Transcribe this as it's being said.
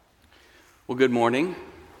Well, good morning.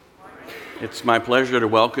 It's my pleasure to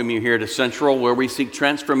welcome you here to Central, where we seek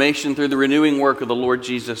transformation through the renewing work of the Lord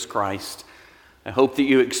Jesus Christ. I hope that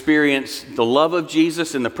you experience the love of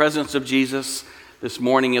Jesus and the presence of Jesus this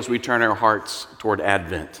morning as we turn our hearts toward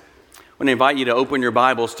Advent. I want to invite you to open your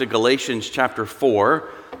Bibles to Galatians chapter 4,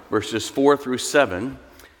 verses 4 through 7,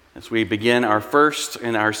 as we begin our first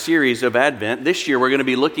in our series of Advent. This year we're going to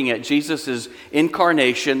be looking at Jesus'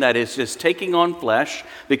 incarnation, that is, just taking on flesh,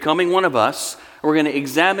 becoming one of us. We're going to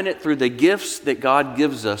examine it through the gifts that God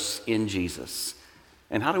gives us in Jesus.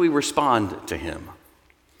 And how do we respond to Him?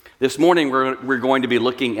 This morning we're going to be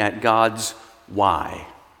looking at God's why.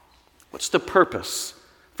 What's the purpose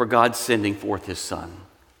for God sending forth His Son?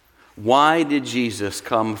 Why did Jesus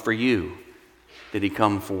come for you? Did He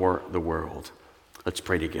come for the world? Let's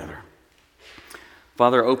pray together.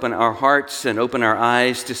 Father, open our hearts and open our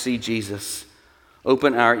eyes to see Jesus.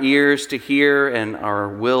 Open our ears to hear and our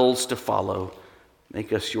wills to follow.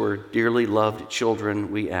 Make us your dearly loved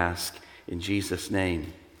children, we ask. In Jesus'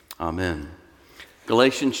 name, amen.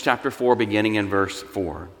 Galatians chapter 4, beginning in verse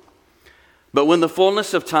 4. But when the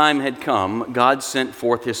fullness of time had come, God sent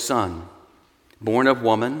forth His Son, born of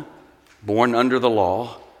woman, born under the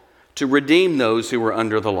law, to redeem those who were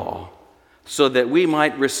under the law, so that we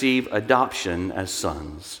might receive adoption as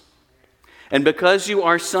sons. And because you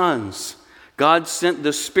are sons, God sent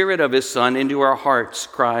the Spirit of His Son into our hearts,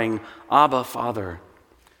 crying, Abba, Father.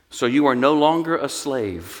 So you are no longer a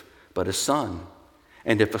slave, but a son.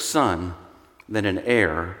 And if a son, then an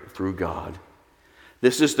heir through God.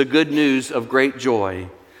 This is the good news of great joy.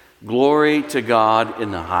 Glory to God in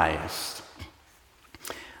the highest.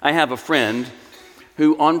 I have a friend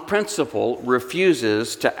who on principle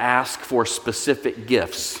refuses to ask for specific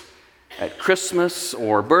gifts. At Christmas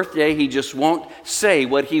or birthday, he just won't say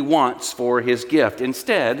what he wants for his gift.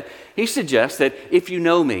 Instead, he suggests that if you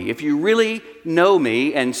know me, if you really know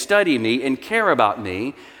me and study me and care about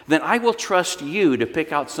me, then I will trust you to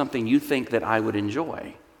pick out something you think that I would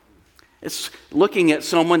enjoy. It's looking at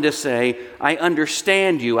someone to say, I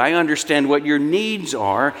understand you, I understand what your needs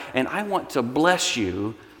are, and I want to bless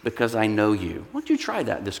you because I know you. Why don't you try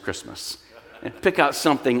that this Christmas and pick out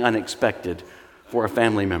something unexpected for a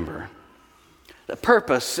family member? The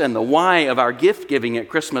purpose and the why of our gift giving at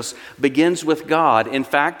Christmas begins with God. In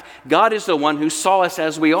fact, God is the one who saw us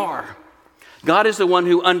as we are. God is the one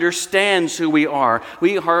who understands who we are.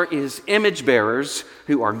 We are His image bearers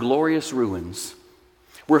who are glorious ruins.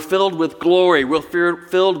 We're filled with glory. We're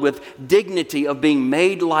filled with dignity of being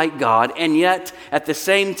made like God. And yet, at the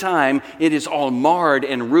same time, it is all marred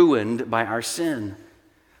and ruined by our sin.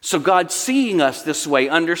 So God, seeing us this way,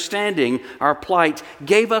 understanding our plight,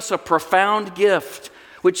 gave us a profound gift,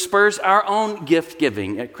 which spurs our own gift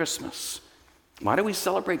giving at Christmas. Why do we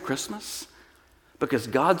celebrate Christmas? Because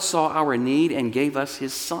God saw our need and gave us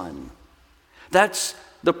His Son. That's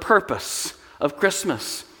the purpose of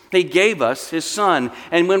Christmas. He gave us His Son.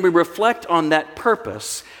 And when we reflect on that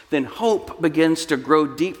purpose, then hope begins to grow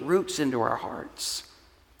deep roots into our hearts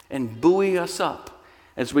and buoy us up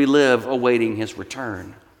as we live awaiting His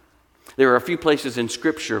return. There are a few places in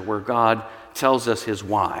Scripture where God tells us His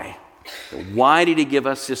why. Why did He give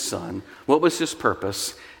us His Son? What was His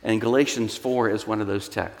purpose? And Galatians 4 is one of those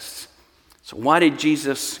texts. So why did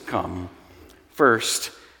Jesus come?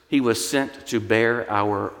 First, He was sent to bear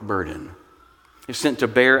our burden. He was sent to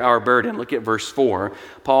bear our burden. Look at verse 4.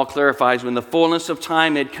 Paul clarifies, when the fullness of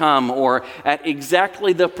time had come, or at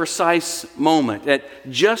exactly the precise moment, at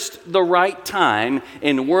just the right time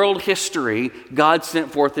in world history, God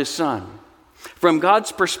sent forth His Son. From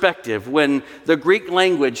God's perspective, when the Greek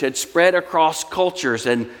language had spread across cultures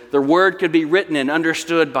and the word could be written and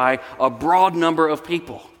understood by a broad number of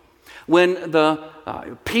people, when the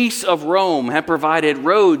peace of Rome had provided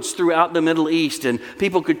roads throughout the Middle East and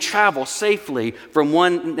people could travel safely from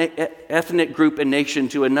one ethnic group and nation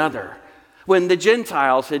to another, when the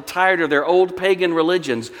Gentiles had tired of their old pagan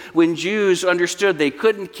religions, when Jews understood they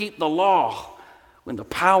couldn't keep the law, when the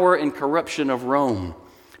power and corruption of Rome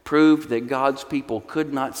proved that God's people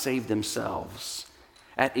could not save themselves.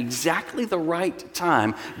 At exactly the right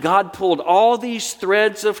time, God pulled all these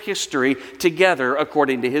threads of history together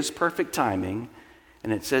according to His perfect timing,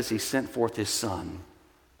 and it says He sent forth His Son.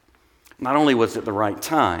 Not only was it the right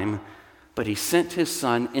time, but He sent His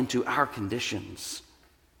Son into our conditions.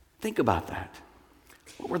 Think about that.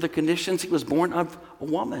 What were the conditions? He was born of a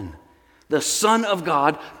woman. The Son of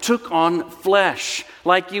God took on flesh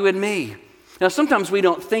like you and me. Now, sometimes we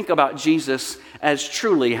don't think about Jesus as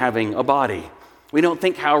truly having a body. We don't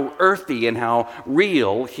think how earthy and how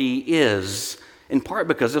real He is, in part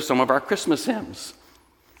because of some of our Christmas hymns.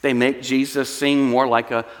 They make Jesus seem more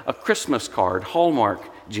like a Christmas card, Hallmark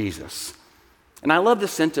Jesus. And I love the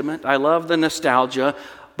sentiment, I love the nostalgia,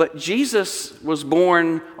 but Jesus was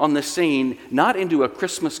born on the scene not into a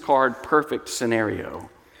Christmas card perfect scenario,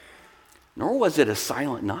 nor was it a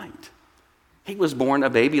silent night. He was born a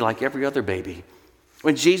baby like every other baby.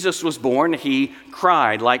 When Jesus was born, he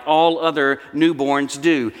cried like all other newborns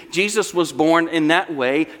do. Jesus was born in that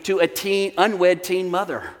way to a unwed teen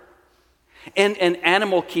mother. In an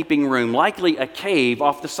animal keeping room, likely a cave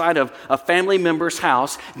off the side of a family member's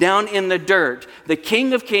house, down in the dirt, the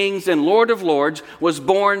King of Kings and Lord of Lords was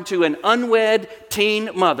born to an unwed teen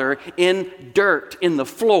mother in dirt, in the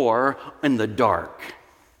floor, in the dark.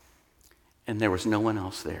 And there was no one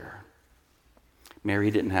else there. Mary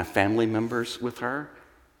didn't have family members with her.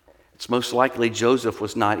 It's most likely Joseph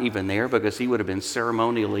was not even there because he would have been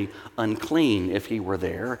ceremonially unclean if he were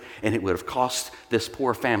there, and it would have cost this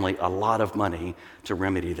poor family a lot of money to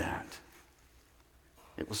remedy that.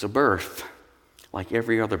 It was a birth like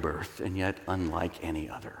every other birth, and yet unlike any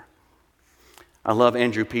other. I love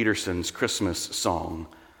Andrew Peterson's Christmas song,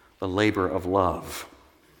 The Labor of Love.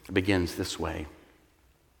 It begins this way.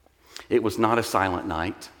 It was not a silent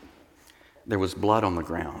night. There was blood on the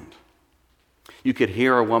ground. You could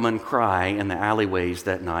hear a woman cry in the alleyways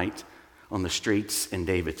that night on the streets in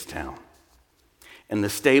Davidstown. And the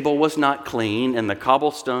stable was not clean, and the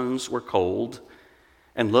cobblestones were cold,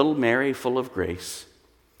 and little Mary, full of grace,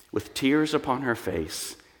 with tears upon her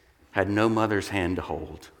face, had no mother's hand to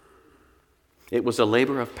hold. It was a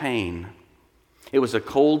labor of pain. It was a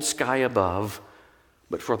cold sky above,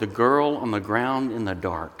 but for the girl on the ground in the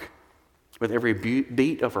dark, with every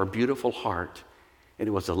beat of her beautiful heart,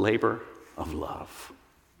 it was a labor of love.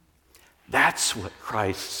 That's what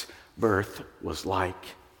Christ's birth was like.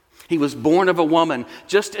 He was born of a woman,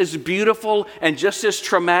 just as beautiful and just as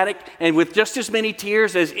traumatic and with just as many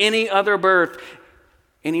tears as any other birth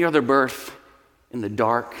in the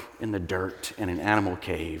dark, in the dirt, in an animal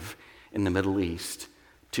cave in the Middle East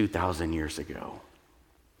 2,000 years ago.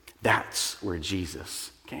 That's where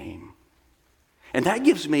Jesus came. And that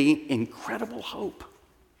gives me incredible hope.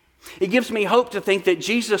 It gives me hope to think that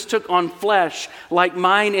Jesus took on flesh like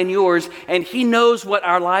mine and yours, and he knows what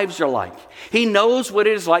our lives are like. He knows what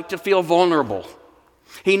it is like to feel vulnerable.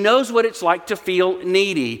 He knows what it's like to feel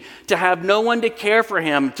needy, to have no one to care for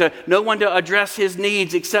him, no one to address his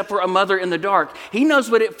needs except for a mother in the dark. He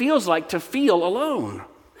knows what it feels like to feel alone.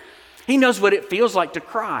 He knows what it feels like to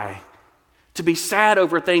cry, to be sad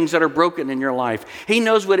over things that are broken in your life. He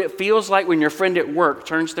knows what it feels like when your friend at work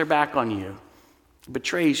turns their back on you,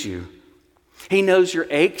 betrays you. He knows your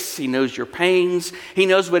aches. He knows your pains. He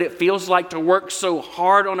knows what it feels like to work so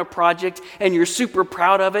hard on a project and you're super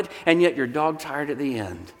proud of it, and yet you're dog-tired at the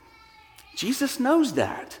end. Jesus knows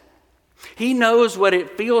that. He knows what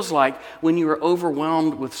it feels like when you are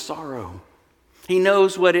overwhelmed with sorrow. He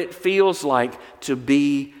knows what it feels like to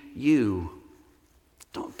be you.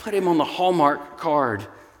 Don't put him on the Hallmark card,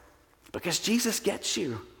 because Jesus gets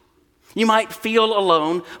you. You might feel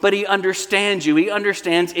alone, but he understands you. He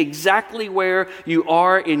understands exactly where you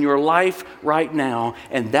are in your life right now.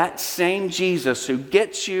 And that same Jesus who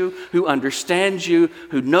gets you, who understands you,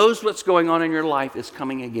 who knows what's going on in your life is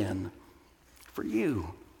coming again for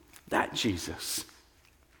you. That Jesus.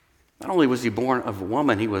 Not only was he born of a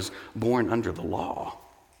woman, he was born under the law.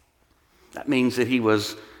 That means that he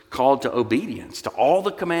was called to obedience to all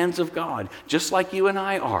the commands of God, just like you and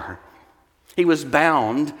I are. He was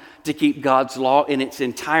bound to keep God's law in its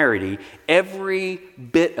entirety, every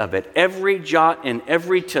bit of it, every jot and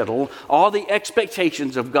every tittle, all the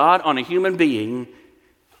expectations of God on a human being,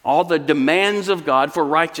 all the demands of God for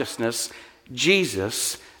righteousness.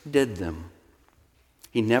 Jesus did them.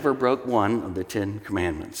 He never broke one of the 10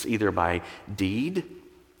 commandments, either by deed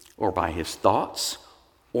or by his thoughts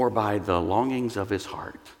or by the longings of his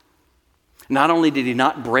heart. Not only did he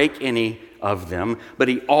not break any of them, but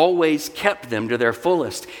he always kept them to their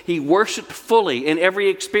fullest. He worshiped fully in every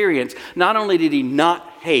experience. Not only did he not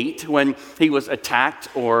hate when he was attacked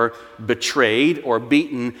or betrayed or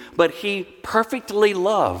beaten, but he perfectly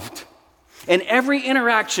loved. And every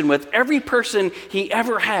interaction with every person he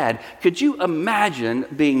ever had, could you imagine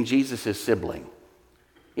being Jesus' sibling?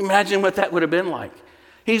 Imagine what that would have been like.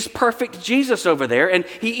 He's perfect Jesus over there, and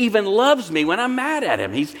he even loves me when I'm mad at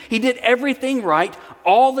him. He did everything right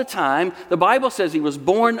all the time. The Bible says he was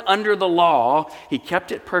born under the law. He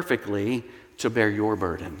kept it perfectly to bear your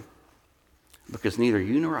burden, because neither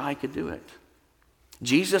you nor I could do it.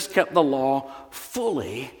 Jesus kept the law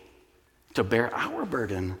fully to bear our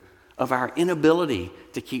burden of our inability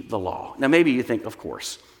to keep the law. Now, maybe you think, of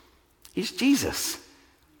course, he's Jesus.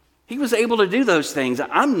 He was able to do those things.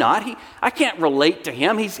 I'm not. I can't relate to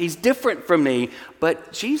him. He's different from me.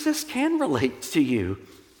 But Jesus can relate to you.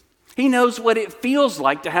 He knows what it feels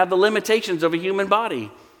like to have the limitations of a human body.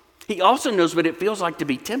 He also knows what it feels like to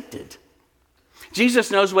be tempted. Jesus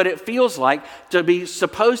knows what it feels like to be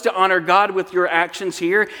supposed to honor God with your actions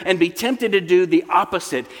here and be tempted to do the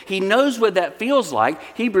opposite. He knows what that feels like.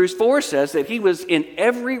 Hebrews 4 says that he was in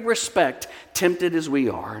every respect tempted as we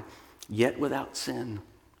are, yet without sin.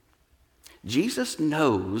 Jesus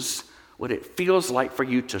knows what it feels like for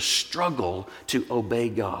you to struggle to obey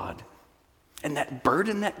God. And that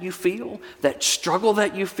burden that you feel, that struggle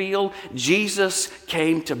that you feel, Jesus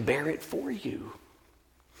came to bear it for you.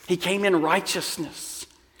 He came in righteousness.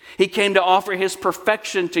 He came to offer his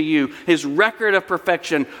perfection to you, his record of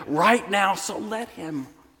perfection right now, so let him.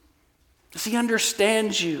 Because he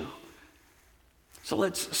understands you. So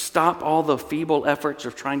let's stop all the feeble efforts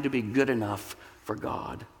of trying to be good enough for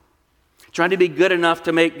God. Trying to be good enough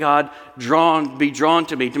to make God be drawn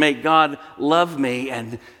to me, to make God love me,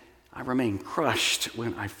 and I remain crushed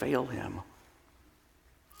when I fail him.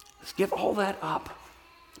 Let's give all that up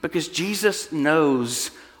because Jesus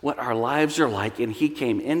knows what our lives are like, and he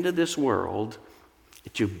came into this world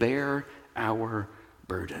to bear our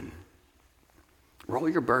burden. Roll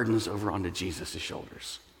your burdens over onto Jesus'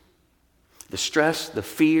 shoulders. The stress, the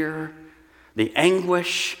fear, the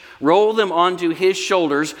anguish, roll them onto his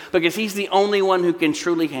shoulders because he's the only one who can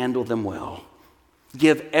truly handle them well.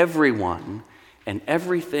 Give everyone and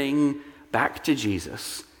everything back to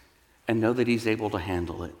Jesus and know that he's able to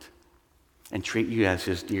handle it and treat you as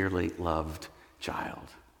his dearly loved child.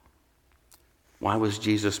 Why was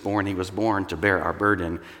Jesus born? He was born to bear our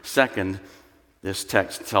burden. Second, this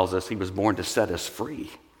text tells us he was born to set us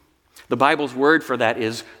free. The Bible's word for that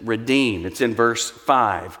is redeem. It's in verse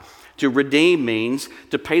 5. To redeem means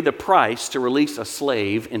to pay the price to release a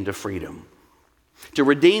slave into freedom. To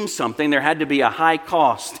redeem something, there had to be a high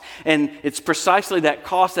cost. And it's precisely that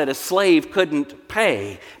cost that a slave couldn't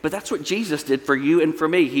pay. But that's what Jesus did for you and for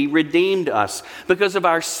me. He redeemed us. Because of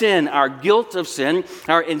our sin, our guilt of sin,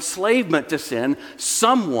 our enslavement to sin,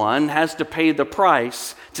 someone has to pay the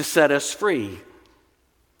price to set us free.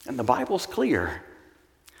 And the Bible's clear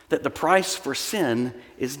that the price for sin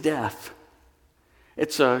is death.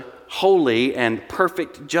 It's a holy and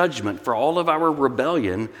perfect judgment for all of our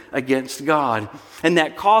rebellion against God. And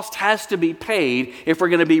that cost has to be paid if we're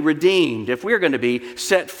going to be redeemed, if we're going to be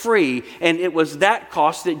set free. And it was that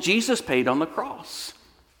cost that Jesus paid on the cross.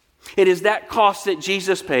 It is that cost that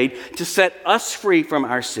Jesus paid to set us free from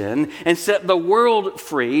our sin and set the world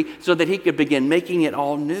free so that he could begin making it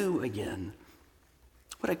all new again.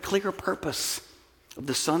 What a clear purpose of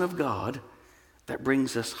the Son of God that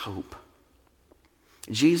brings us hope.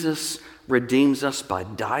 Jesus redeems us by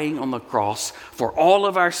dying on the cross for all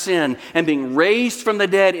of our sin and being raised from the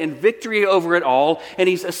dead in victory over it all. And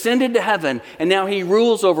he's ascended to heaven, and now he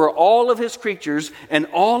rules over all of his creatures and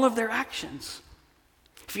all of their actions.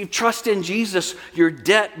 If you trust in Jesus, your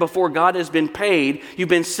debt before God has been paid. You've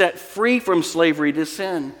been set free from slavery to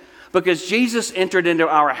sin because Jesus entered into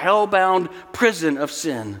our hell-bound prison of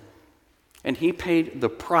sin. And he paid the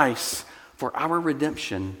price for our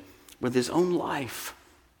redemption with his own life.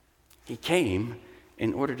 He came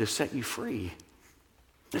in order to set you free.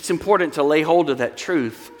 It's important to lay hold of that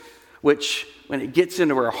truth, which, when it gets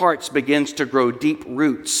into our hearts, begins to grow deep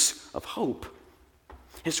roots of hope.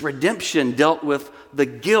 His redemption dealt with the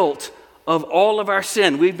guilt of all of our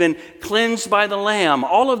sin. We've been cleansed by the Lamb.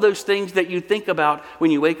 All of those things that you think about when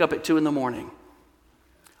you wake up at 2 a.m.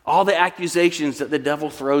 All the accusations that the devil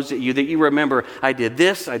throws at you, that you remember, I did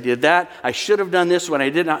this, I did that, I should have done this when I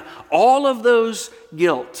did not. All of those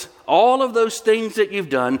guilt, all of those things that you've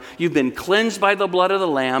done, you've been cleansed by the blood of the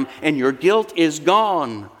Lamb, and your guilt is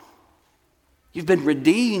gone. You've been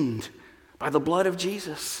redeemed by the blood of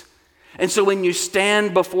Jesus. And so when you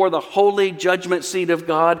stand before the holy judgment seat of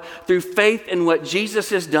God through faith in what Jesus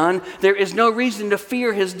has done, there is no reason to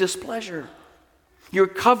fear his displeasure. You're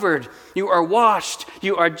covered, you are washed,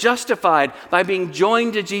 you are justified by being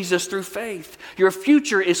joined to Jesus through faith. Your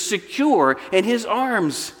future is secure in his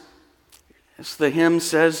arms. As the hymn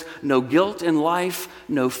says, no guilt in life,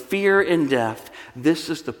 no fear in death. This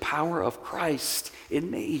is the power of Christ in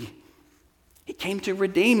me. He came to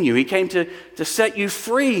redeem you. He came to set you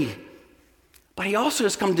free. But he also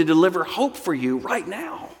has come to deliver hope for you right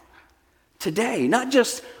now. Today, not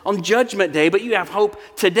just on Judgment Day, but you have hope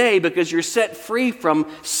today because you're set free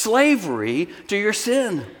from slavery to your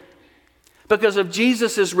sin. Because of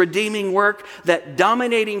Jesus' redeeming work, that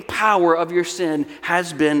dominating power of your sin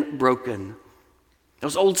has been broken.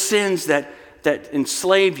 Those old sins that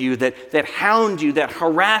enslave you, that hound you, that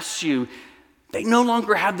harass you, they no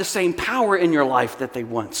longer have the same power in your life that they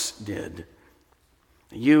once did.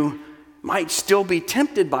 You might still be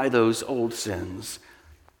tempted by those old sins,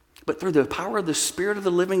 but through the power of the Spirit of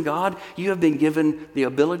the living God, you have been given the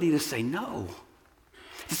ability to say no.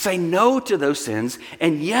 To say no to those sins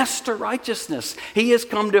and yes to righteousness. He has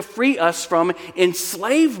come to free us from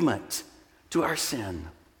enslavement to our sin.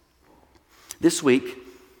 This week,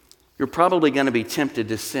 you're probably going to be tempted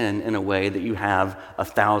to sin in a way that you have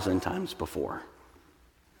 1,000 times before.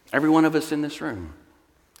 Every one of us in this room.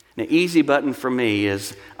 An easy button for me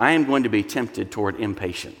is I am going to be tempted toward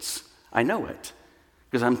impatience. I know it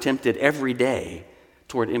because I'm tempted every day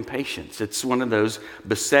toward impatience. It's one of those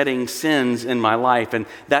besetting sins in my life, and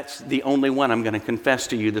that's the only one I'm going to confess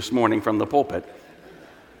to you this morning from the pulpit.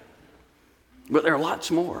 But there are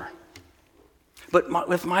lots more. But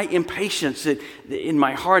with my impatience, in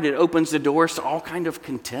my heart, it opens the doors to all kind of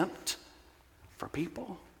contempt for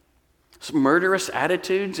people. Some murderous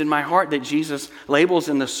attitudes in my heart that Jesus labels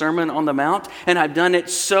in the Sermon on the Mount, and I've done it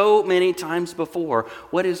so many times before.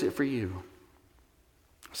 What is it for you?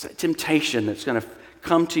 It's that temptation that's going to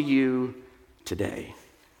come to you today.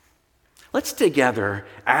 Let's together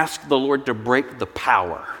ask the Lord to break the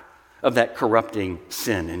power of that corrupting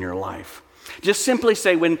sin in your life. Just simply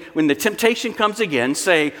say, when the temptation comes again,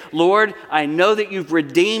 say, Lord, I know that you've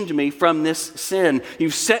redeemed me from this sin.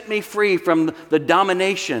 You've set me free from the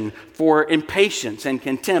domination for impatience and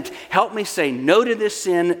contempt. Help me say no to this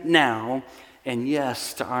sin now and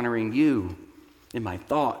yes to honoring you in my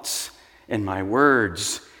thoughts and my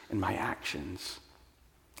words and my actions.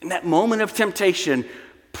 In that moment of temptation,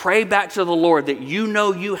 pray back to the Lord that you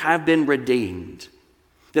know you have been redeemed,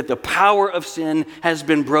 that the power of sin has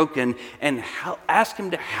been broken, and ask him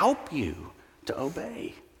to help you to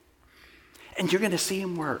obey. And you're going to see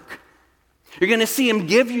him work. You're going to see him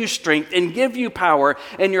give you strength and give you power,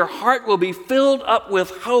 and your heart will be filled up with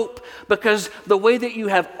hope because the way that you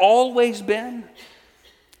have always been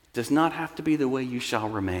does not have to be the way you shall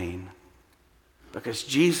remain. Because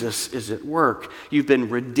Jesus is at work. You've been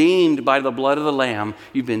redeemed by the blood of the Lamb.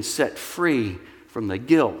 You've been set free from the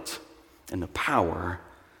guilt and the power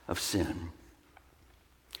of sin.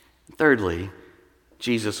 Thirdly,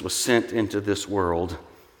 Jesus was sent into this world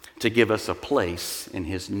to give us a place in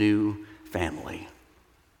his new family.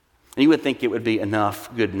 And you would think it would be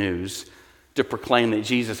enough good news to proclaim that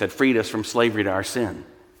Jesus had freed us from slavery to our sin.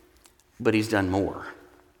 But he's done more.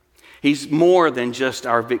 He's more than just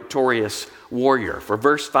our victorious warrior. For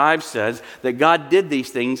verse 5 says that God did these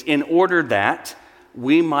things in order that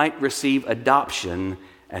we might receive adoption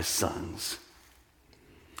as sons.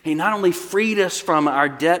 He not only freed us from our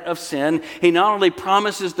debt of sin, he not only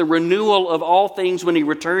promises the renewal of all things when he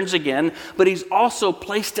returns again, but he's also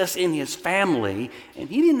placed us in his family, and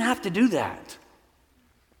he didn't have to do that.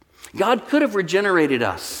 God could have regenerated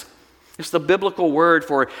us. It's the biblical word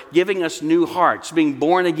for giving us new hearts, being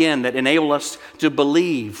born again that enable us to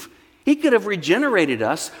believe. He could have regenerated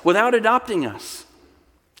us without adopting us,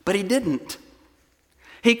 but he didn't.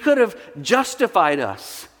 He could have justified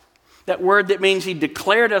us. That word that means he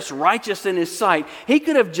declared us righteous in his sight. He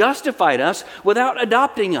could have justified us without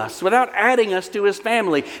adopting us, without adding us to his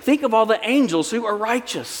family. Think of all the angels who are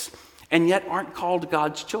righteous and yet aren't called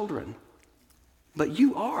God's children. But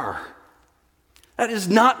you are. That is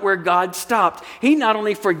not where God stopped. He not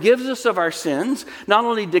only forgives us of our sins, not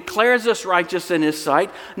only declares us righteous in his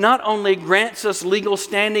sight, not only grants us legal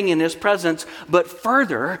standing in his presence, but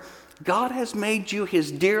further, God has made you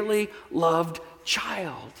his dearly loved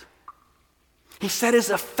child. He set his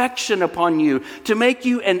affection upon you to make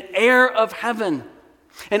you an heir of heaven.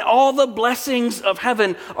 And all the blessings of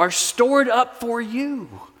heaven are stored up for you.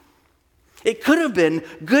 It could have been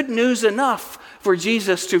good news enough for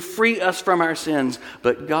Jesus to free us from our sins,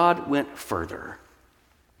 but God went further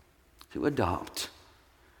to adopt,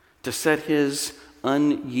 to set his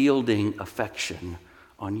unyielding affection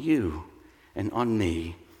on you and on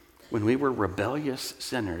me when we were rebellious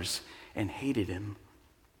sinners and hated him.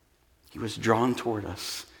 He was drawn toward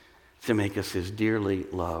us to make us his dearly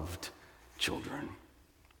loved children.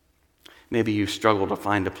 Maybe you struggle to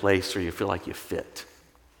find a place where you feel like you fit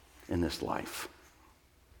in this life.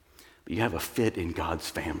 But you have a fit in God's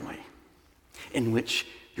family, in which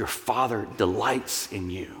your Father delights in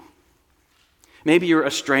you. Maybe you're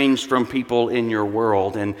estranged from people in your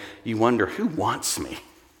world and you wonder, who wants me?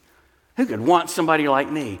 Who could want somebody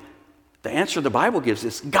like me? The answer the Bible gives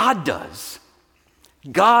is God does.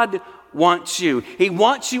 God wants you. He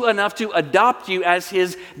wants you enough to adopt you as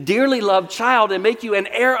his dearly loved child and make you an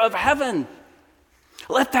heir of heaven.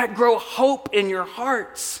 Let that grow hope in your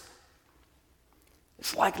hearts.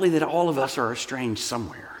 it's likely that all of us are estranged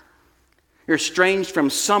somewhere. You're estranged from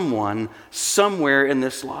someone somewhere in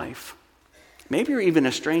this life. Maybe you're even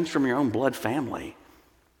estranged from your own blood family.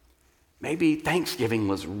 Maybe Thanksgiving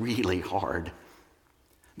was really hard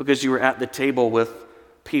because you were at the table with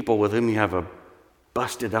people with whom you have a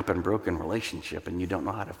busted up and broken relationship and you don't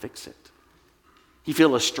know how to fix it. You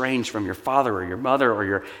feel estranged from your father or your mother or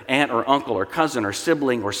your aunt or uncle or cousin or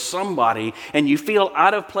sibling or somebody, and you feel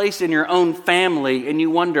out of place in your own family, and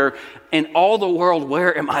you wonder, in all the world,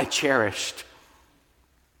 where am I cherished?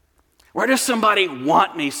 Where does somebody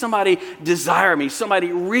want me? Somebody desire me?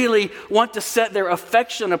 Somebody really want to set their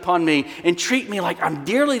affection upon me and treat me like I'm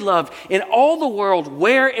dearly loved? In all the world,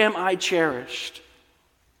 where am I cherished?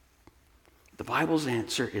 The Bible's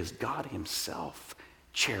answer is God Himself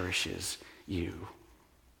cherishes you.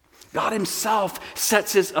 God Himself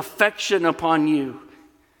sets His affection upon you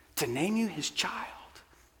to name you His child.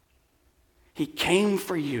 He came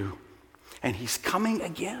for you, and He's coming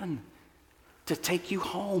again to take you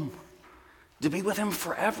home, to be with Him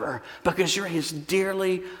forever, because you're His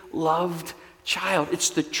dearly loved child. It's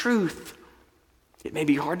the truth. It may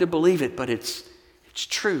be hard to believe it, but it's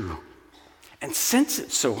true. And since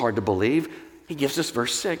it's so hard to believe, He gives us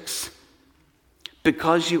verse 6.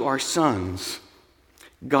 Because you are sons,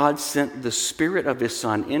 God sent the Spirit of His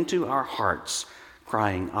Son into our hearts,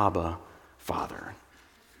 crying, Abba, Father.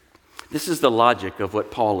 This is the logic of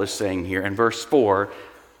what Paul is saying here. In verse 4,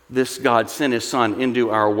 this God sent His Son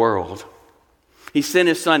into our world. He sent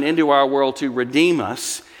His Son into our world to redeem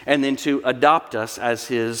us and then to adopt us as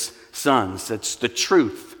His sons. That's the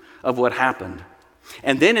truth of what happened.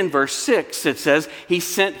 And then in verse 6, it says, He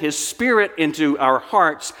sent His Spirit into our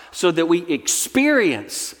hearts so that we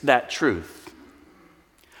experience that truth.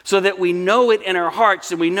 So that we know it in our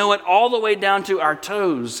hearts and we know it all the way down to our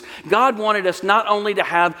toes. God wanted us not only to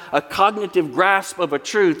have a cognitive grasp of a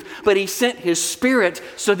truth, but He sent His Spirit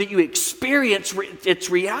so that you experience its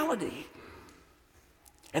reality.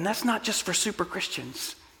 And that's not just for super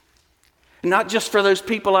Christians. Not just for those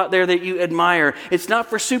people out there that you admire. It's not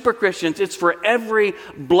for super Christians. It's for every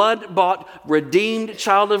blood-bought, redeemed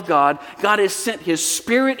child of God. God has sent His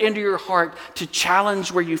Spirit into your heart to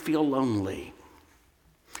challenge where you feel lonely.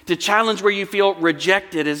 To challenge where you feel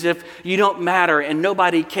rejected, as if you don't matter and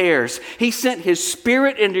nobody cares. He sent His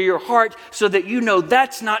Spirit into your heart so that you know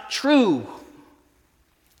that's not true.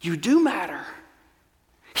 You do matter.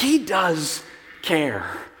 He does care.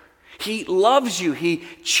 He loves you. He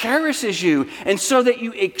cherishes you. And so that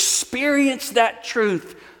you experience that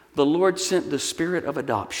truth, the Lord sent the Spirit of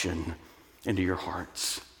adoption into your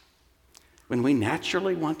hearts. When we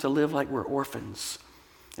naturally want to live like we're orphans,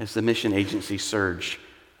 as the mission agency Surge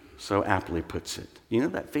so aptly puts it. You know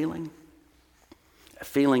that feeling? A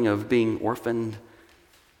feeling of being orphaned,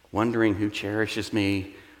 wondering who cherishes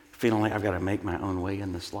me, feeling like I've got to make my own way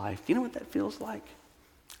in this life. Do you know what that feels like?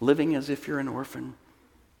 Living as if you're an orphan.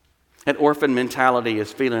 That orphan mentality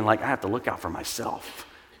is feeling like I have to look out for myself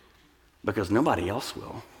because nobody else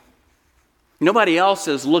will. Nobody else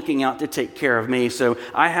is looking out to take care of me, so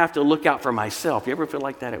I have to look out for myself. You ever feel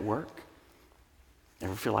like that at work?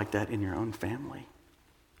 Ever feel like that in your own family?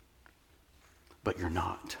 But you're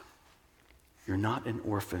not. You're not an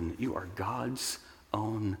orphan. You are God's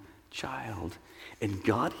own child. And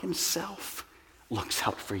God Himself looks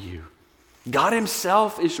out for you. God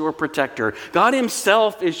Himself is your protector. God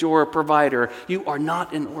Himself is your provider. You are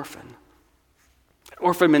not an orphan.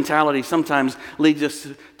 Orphan mentality sometimes leads us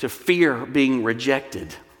to fear being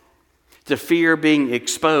rejected, to fear being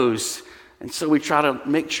exposed. And so we try to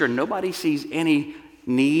make sure nobody sees any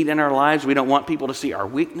need in our lives. We don't want people to see our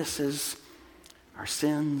weaknesses, our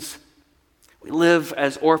sins. We live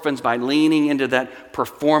as orphans by leaning into that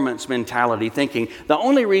performance mentality, thinking the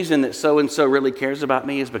only reason that so-and-so really cares about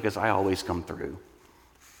me is because I always come through.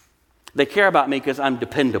 They care about me because I'm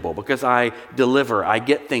dependable, because I deliver, I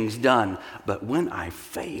get things done. But when I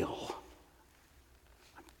fail,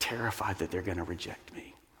 I'm terrified that they're going to reject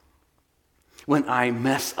me. When I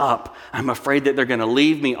mess up, I'm afraid that they're going to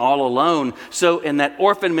leave me all alone. So in that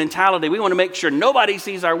orphan mentality, we want to make sure nobody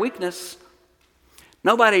sees our weakness.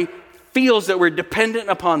 Nobody feels that we're dependent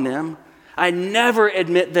upon them. I never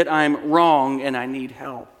admit that I'm wrong and I need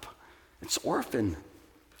help. It's orphan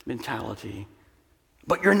mentality.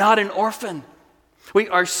 But you're not an orphan. We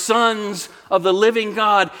are sons of the living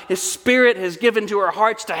God. His Spirit has given to our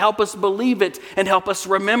hearts to help us believe it and help us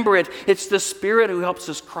remember it. It's the Spirit who helps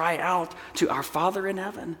us cry out to our Father in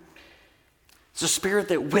heaven. It's the Spirit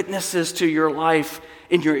that witnesses to your life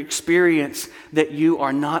and your experience that you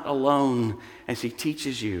are not alone as He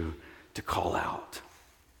teaches you to call out.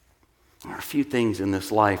 There are a few things in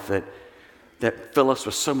this life that that fill us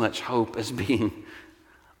with so much hope as being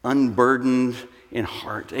unburdened in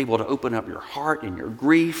heart, able to open up your heart and your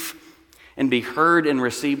grief and be heard and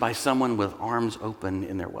received by someone with arms open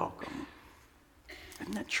in their welcome.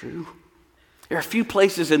 Isn't that true? There are few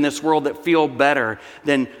places in this world that feel better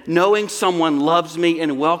than knowing someone loves me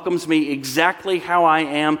and welcomes me exactly how I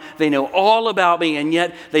am. They know all about me, and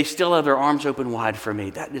yet they still have their arms open wide for me.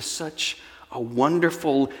 That is such a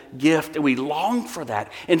wonderful gift, and we long for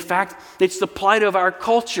that. In fact, it's the plight of our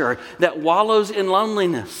culture that wallows in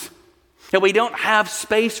loneliness. That we don't have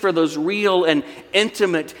space for those real and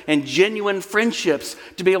intimate and genuine friendships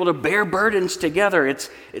to be able to bear burdens together. It's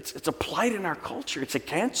a plight in our culture. It's a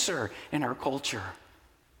cancer in our culture.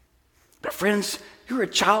 But friends, you're a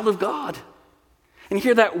child of God. And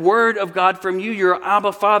hear that word of God from you, your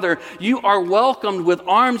Abba Father. You are welcomed with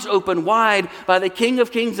arms open wide by the King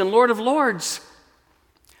of Kings and Lord of Lords.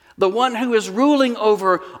 The one who is ruling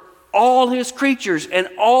over all his creatures and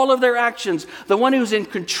all of their actions, the one who's in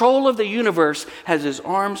control of the universe, has his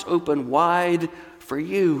arms open wide for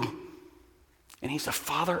you. And he's a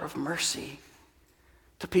Father of mercy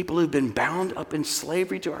to people who've been bound up in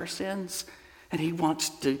slavery to our sins. And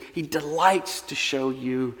he delights to show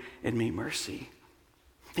you and me mercy.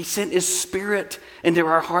 He sent his Spirit into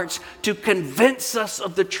our hearts to convince us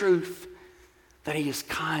of the truth that he is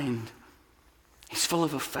kind. He's full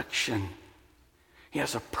of affection. He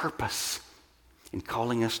has a purpose in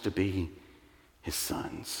calling us to be his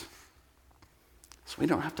sons. So we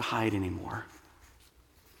don't have to hide anymore.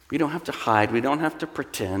 We don't have to hide. We don't have to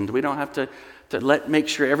pretend. We don't have to make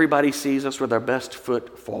sure everybody sees us with our best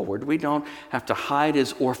foot forward. We don't have to hide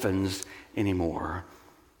as orphans anymore.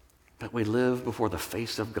 But we live before the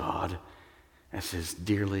face of God as his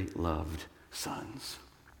dearly loved sons.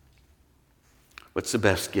 What's the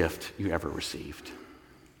best gift you ever received?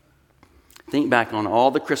 Think back on all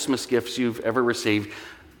the Christmas gifts you've ever received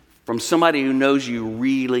from somebody who knows you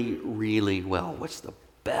really, really well. What's the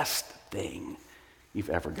best thing you've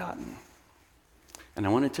ever gotten? And I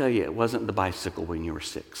want to tell you, it wasn't the bicycle when you were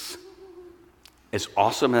 6. As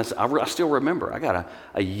awesome as I still remember, I got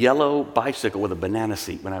a yellow bicycle with a banana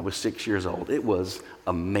seat when I was 6 years old. It was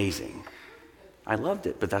amazing. I loved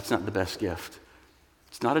it, but that's not the best gift.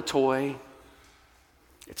 It's not a toy.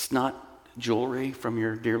 It's not jewelry from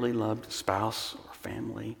your dearly loved spouse or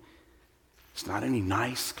family. It's not any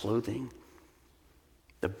nice clothing.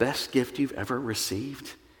 The best gift you've ever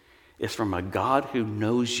received is from a God who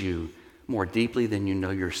knows you more deeply than you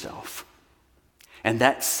know yourself. And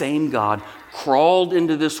that same God crawled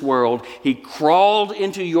into this world. He crawled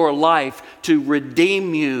into your life to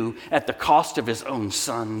redeem you at the cost of his own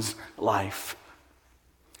son's life.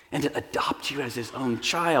 And to adopt you as his own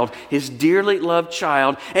child, his dearly loved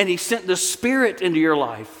child. And he sent the Spirit into your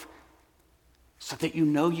life so that you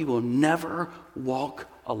know you will never walk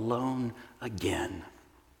alone again.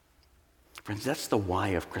 Friends, that's the why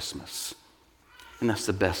of Christmas. And that's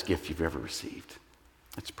the best gift you've ever received.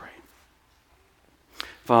 Let's pray.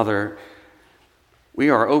 Father, we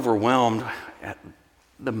are overwhelmed at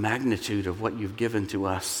the magnitude of what you've given to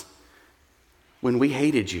us when we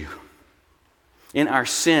hated you. In our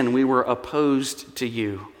sin, we were opposed to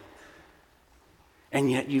you.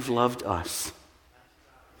 And yet you've loved us.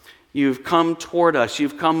 You've come toward us.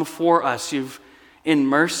 You've come for us. You've, in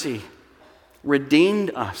mercy,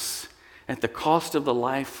 redeemed us at the cost of the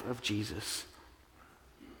life of Jesus.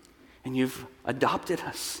 And you've adopted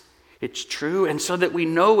us. It's true. And so that we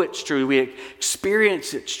know it's true, we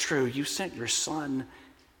experience it's true, you sent your Son,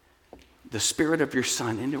 the Spirit of your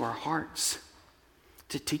Son, into our hearts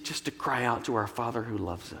to teach us to cry out to our Father who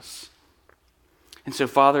loves us. And so,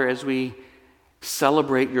 Father, as we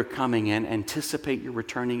celebrate your coming and anticipate your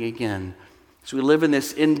returning again, as we live in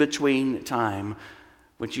this in-between time,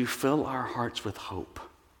 would you fill our hearts with hope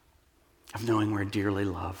of knowing we're dearly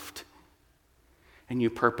loved. And you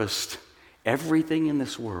purposed everything in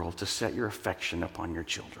this world to set your affection upon your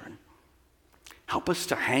children. Help us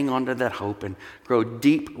to hang on to that hope and grow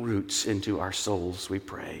deep roots into our souls, we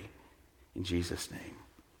pray. In Jesus' name,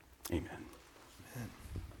 amen.